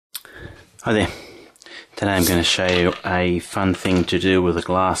Hi there. Today I'm going to show you a fun thing to do with a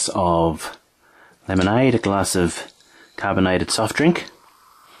glass of lemonade, a glass of carbonated soft drink.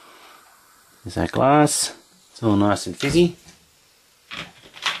 There's that glass. It's all nice and fizzy.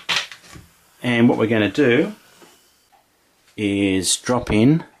 And what we're going to do is drop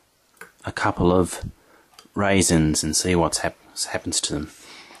in a couple of raisins and see what happens to them.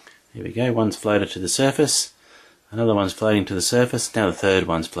 Here we go, one's floated to the surface. Another one's floating to the surface. Now the third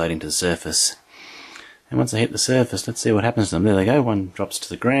one's floating to the surface. And once they hit the surface, let's see what happens to them. There they go. One drops to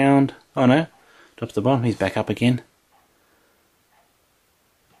the ground. Oh no, drops to the bottom. He's back up again.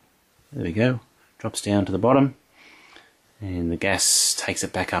 There we go. Drops down to the bottom. And the gas takes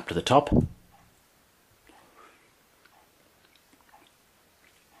it back up to the top.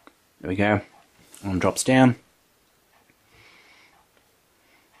 There we go. One drops down.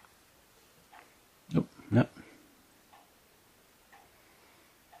 Oh, nope.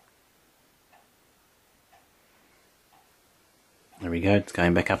 There we go, it's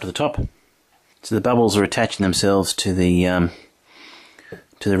going back up to the top. So the bubbles are attaching themselves to the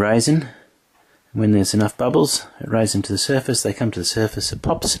raisin. When there's enough bubbles, it raises them to the surface, they come to the surface, it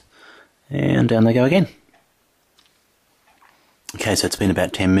pops, and down they go again. Okay, so it's been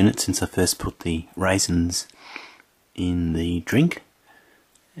about 10 minutes since I first put the raisins in the drink.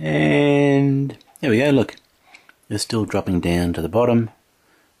 And there we go, look. They're still dropping down to the bottom,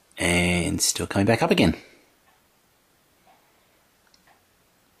 and still coming back up again.